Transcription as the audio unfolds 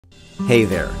Hey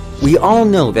there. We all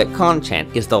know that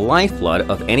content is the lifeblood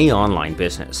of any online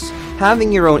business.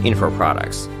 Having your own info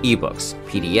products, ebooks,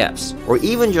 PDFs, or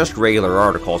even just regular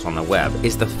articles on the web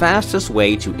is the fastest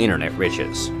way to internet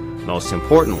riches. Most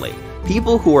importantly,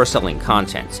 people who are selling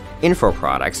content, info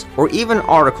products, or even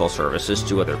article services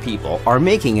to other people are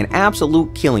making an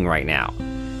absolute killing right now.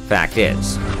 Fact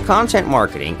is, content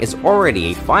marketing is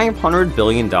already a $500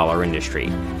 billion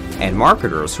industry, and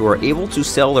marketers who are able to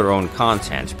sell their own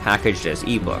content packaged as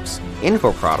ebooks,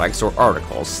 info products, or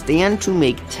articles stand to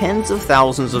make tens of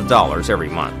thousands of dollars every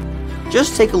month.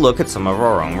 Just take a look at some of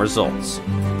our own results.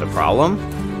 The problem?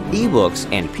 Ebooks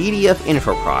and PDF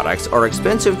info products are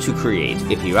expensive to create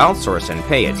if you outsource and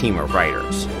pay a team of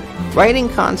writers. Writing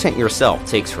content yourself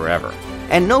takes forever,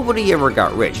 and nobody ever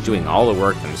got rich doing all the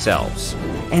work themselves.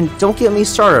 And don't get me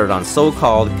started on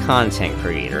so-called content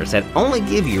creators that only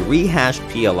give you rehashed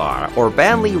PLR or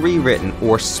badly rewritten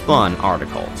or spun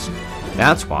articles.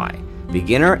 That's why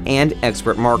beginner and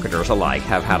expert marketers alike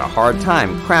have had a hard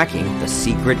time cracking the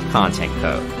secret content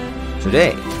code.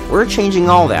 Today, we're changing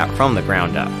all that from the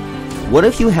ground up. What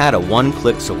if you had a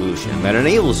one-click solution that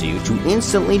enables you to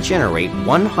instantly generate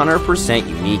 100%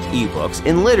 unique ebooks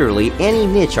in literally any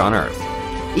niche on earth?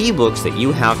 Ebooks that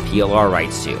you have PLR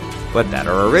rights to, but that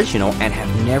are original and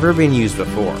have never been used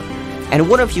before. And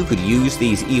what if you could use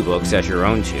these ebooks as your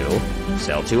own to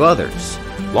sell to others?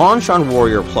 Launch on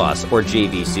Warrior Plus or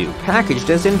JVZoo packaged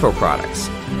as info products.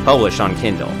 Publish on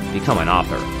Kindle, become an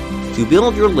author. To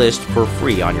build your list for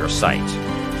free on your site.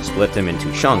 Split them into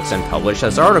chunks and publish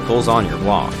as articles on your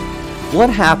blog. What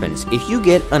happens if you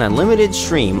get an unlimited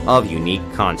stream of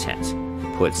unique content?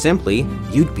 Put simply,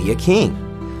 you'd be a king.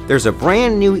 There's a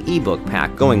brand new ebook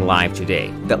pack going live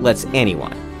today that lets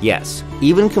anyone, yes,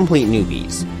 even complete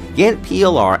newbies, get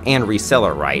PLR and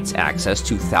reseller rights access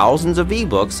to thousands of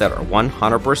ebooks that are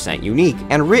 100% unique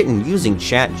and written using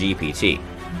ChatGPT.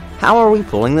 How are we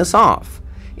pulling this off?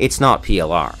 It's not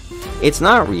PLR. It's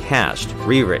not rehashed,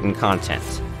 rewritten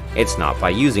content. It's not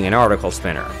by using an article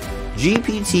spinner.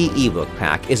 GPT eBook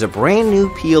Pack is a brand new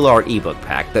PLR ebook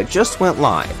pack that just went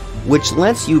live, which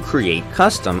lets you create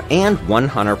custom and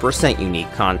 100%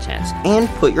 unique content and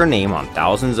put your name on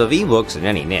thousands of ebooks in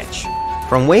any niche.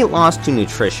 From weight loss to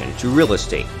nutrition to real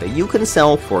estate that you can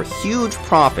sell for huge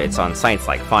profits on sites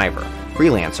like Fiverr,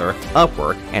 Freelancer,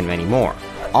 Upwork, and many more,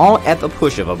 all at the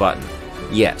push of a button.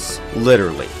 Yes,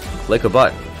 literally, click a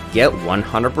button. Get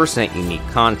 100% unique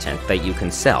content that you can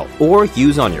sell or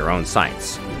use on your own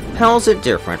sites. How's it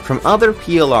different from other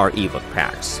PLR ebook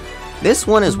packs? This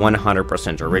one is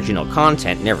 100% original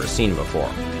content never seen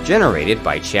before, generated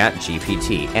by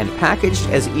ChatGPT and packaged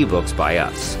as ebooks by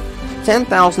us.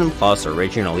 10,000 plus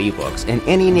original ebooks in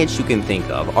any niche you can think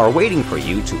of are waiting for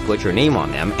you to put your name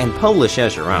on them and publish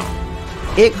as your own.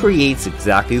 It creates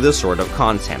exactly the sort of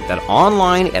content that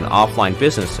online and offline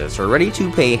businesses are ready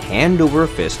to pay hand over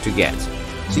fist to get.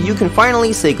 So you can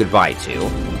finally say goodbye to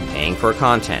paying for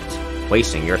content,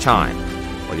 wasting your time,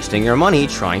 wasting your money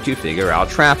trying to figure out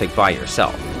traffic by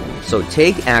yourself. So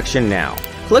take action now.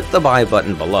 Click the buy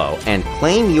button below and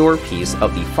claim your piece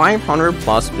of the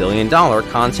 $500+ billion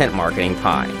content marketing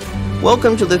pie.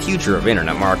 Welcome to the future of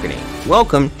internet marketing.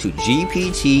 Welcome to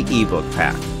GPT eBook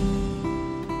Pack.